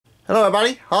Hello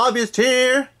everybody, Hobbyist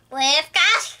here. With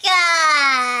Kashka.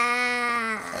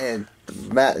 And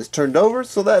the mat is turned over,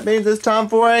 so that means it's time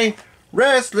for a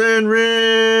Rastlin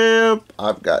Rip.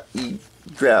 I've got the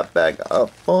grab bag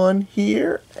up on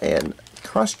here, and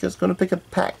Kashka's going to pick a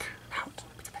pack out.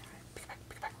 Pick a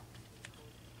pack.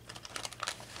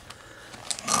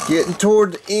 Getting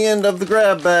toward the end of the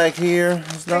grab bag here.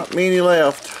 There's not many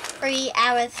left. 3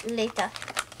 hours later.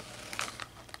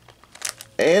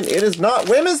 And it is not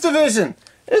women's division.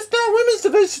 It's not women's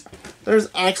division. There's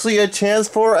actually a chance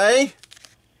for a...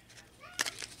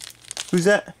 Who's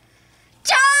that?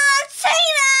 John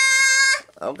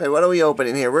Cena! Okay, what are we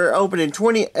opening here? We're opening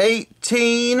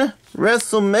 2018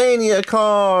 WrestleMania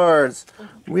cards.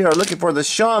 We are looking for the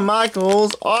Shawn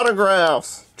Michaels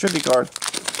autographs. Tribute card.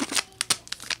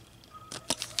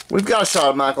 We've got a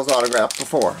Shawn Michaels autograph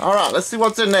before. Alright, let's see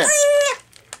what's in there.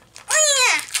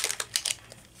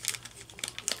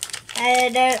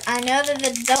 I know that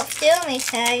the Don't Steal Me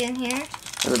tag in here.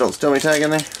 There's a Don't Steal Me tag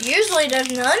in there? Usually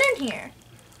there's none in here.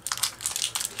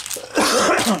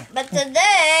 But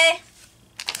today...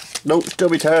 Don't Steal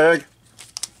Me tag.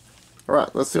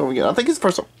 Alright, let's see what we get. I think it's the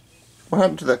first one. What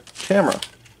happened to the camera?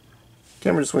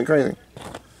 Camera just went crazy.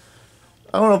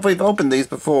 I don't know if we've opened these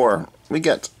before. We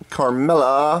got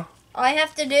Carmella. All I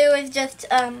have to do is just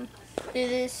do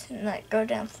this and like go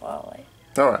down slowly.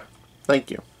 Alright,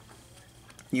 thank you.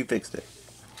 You fixed it.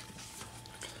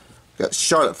 Got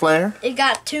Charlotte Flair. It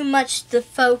got too much to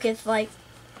focus, like...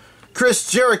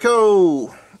 Chris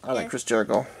Jericho. I like Chris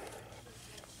Jericho.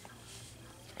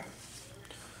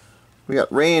 We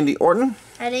got Randy Orton.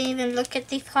 I didn't even look at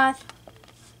these cards.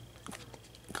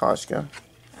 Kashka.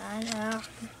 I know.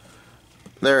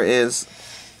 There is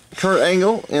Kurt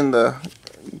Angle in the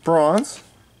bronze.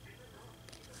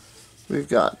 We've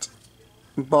got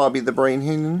Bobby the Brain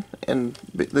Heenan and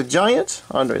the Giant,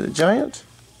 Andre the Giant.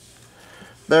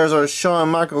 There's our Shawn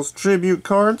Michaels tribute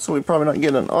card, so we're probably not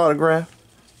getting an autograph.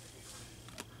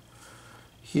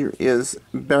 Here is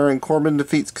Baron Corbin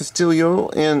defeats Castillo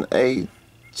in a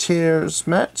chairs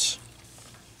match.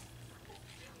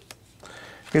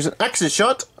 Here's an action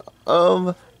shot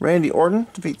of Randy Orton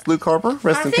defeats Luke Harper.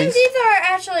 Rest in peace. I think these are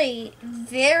actually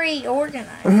very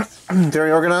organized.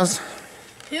 Very organized.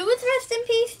 Who was rest in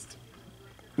peace?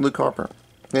 Luke Harper.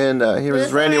 And here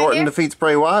is Randy Orton defeats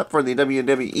Bray Wyatt for the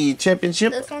WWE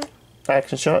Championship. This one?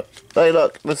 Action shot. Hey,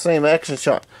 look, the same action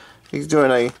shot. He's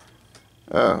doing a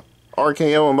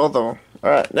RKO on both of them.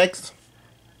 Alright, next.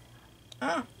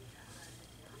 Oh.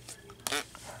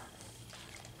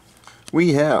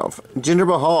 We have Jinder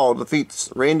Mahal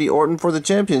defeats Randy Orton for the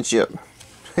championship.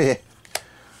 They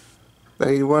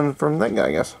won from that guy,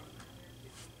 I guess.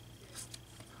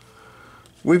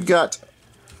 We've got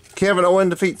Kevin Owens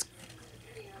defeats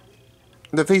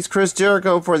Chris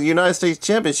Jericho for the United States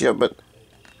Championship, but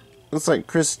looks like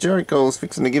Chris Jericho is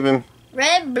fixing to give him...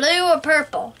 Red, blue, or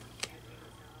purple?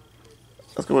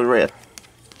 Let's go with red.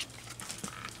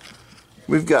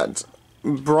 We've got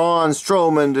Braun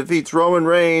Strowman defeats Roman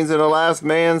Reigns in a last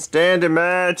man standing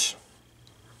match.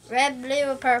 Red,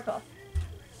 blue, or purple?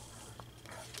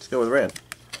 Let's go with red.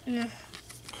 Mm.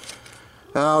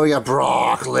 Oh, we got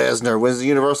Brock Lesnar wins the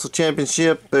Universal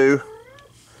Championship. Boo.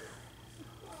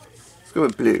 Let's go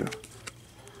with blue.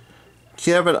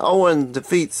 Kevin Owens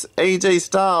defeats AJ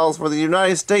Styles for the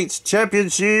United States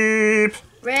Championship.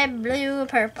 Red, blue, or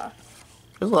purple?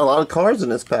 There's a lot of cards in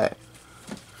this pack.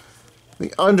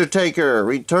 The Undertaker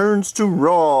returns to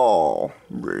Raw.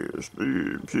 Rest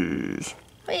in peace.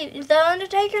 Wait, is the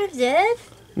Undertaker dead?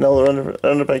 No, the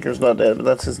Undertaker's not dead, but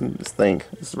that's his thing.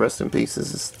 His rest in peace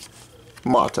is his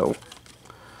motto.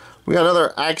 We got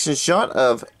another action shot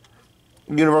of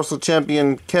Universal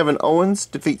Champion Kevin Owens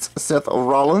defeats Seth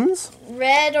Rollins.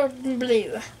 Red or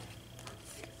blue?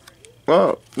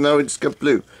 Oh, no, we just got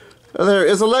blue. There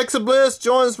is Alexa Bliss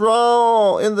joins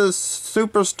Raw in the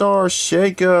Superstar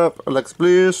Shakeup. Alexa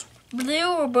Bliss. Blue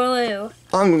or blue?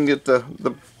 I'm gonna get the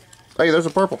hey, there's a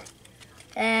purple.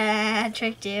 I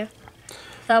tricked you.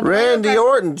 So Randy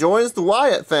Orton joins the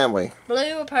Wyatt family.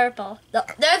 Blue or purple?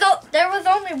 There was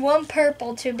only one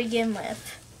purple to begin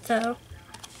with, so.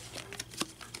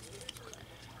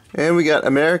 And we got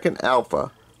American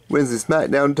Alpha wins the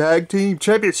SmackDown Tag Team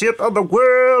Championship of the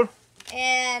World.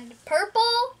 And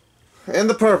purple? And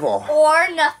the purple. Or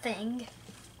nothing.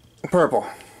 Purple.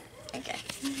 Okay.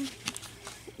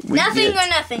 We Nothing get or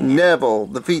nothing. Neville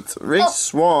defeats Rich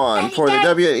Swann for the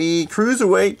Daddy. WWE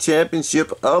Cruiserweight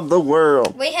Championship of the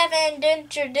World. We haven't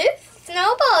introduced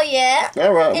Snowball yet.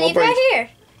 Alright, And he's right here.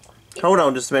 Hold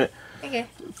on just a minute. Okay.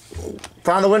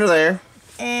 Find the winner there.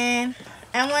 And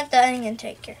I want the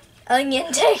Undertaker.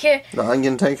 Onion taker. The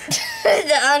onion taker.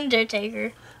 The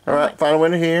Undertaker. Alright, final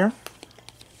winner here.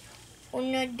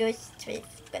 Uno, dos, tres,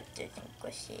 cuatro, cinco,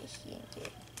 seis,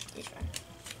 siete. This one.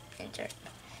 Enter.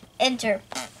 Enter.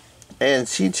 And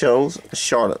she chose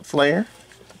Charlotte Flair.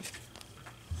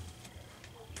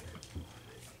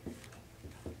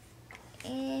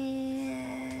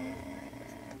 And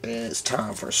It's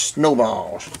time for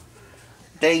Snowball's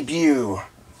debut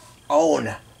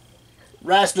on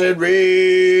Rastlin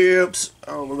Rips.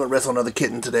 Oh, we're going to wrestle another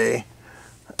kitten today.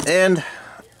 And,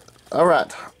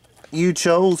 alright, you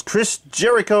chose Chris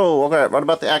Jericho. Okay, what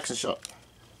about the action shot?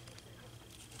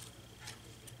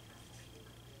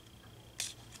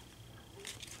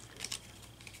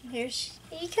 here she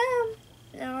comes.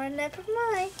 No, never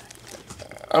mind.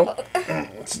 Oh,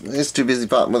 he's too busy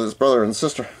fighting with his brother and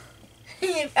sister.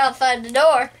 Outside the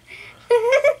door.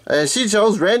 And she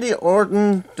chose Randy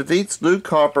Orton defeats Luke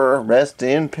Harper. Rest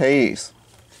in peace.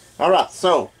 Alright,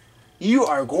 so you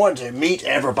are going to meet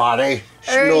everybody,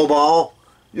 Snowball.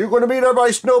 You're going to meet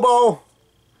everybody, Snowball.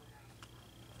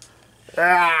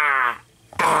 There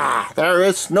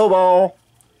is Snowball.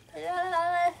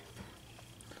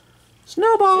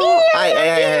 Snowball.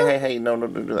 Hey, no,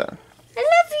 don't do that. I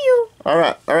love you.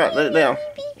 Alright, let it down.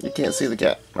 You can't see the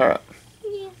cat. Alright.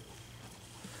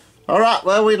 Alright,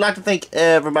 well, we'd like to thank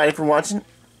everybody for watching.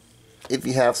 If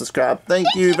you have subscribed, thank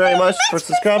you very much for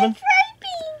subscribing.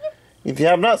 If you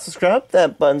have not subscribed,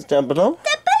 that button's down below.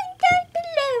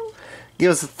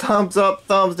 Give us a thumbs up,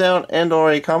 thumbs down, and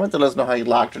or a comment to let us know how you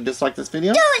liked or disliked this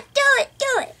video. Do it.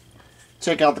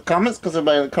 Check out the comments, because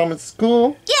everybody in the comments is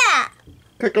cool. Yeah.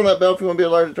 Click on that bell if you want to be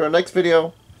alerted to our next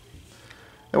video.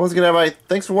 And once again, everybody,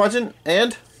 thanks for watching,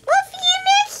 and We'll see you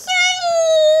next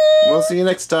time. we'll see you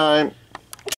next time.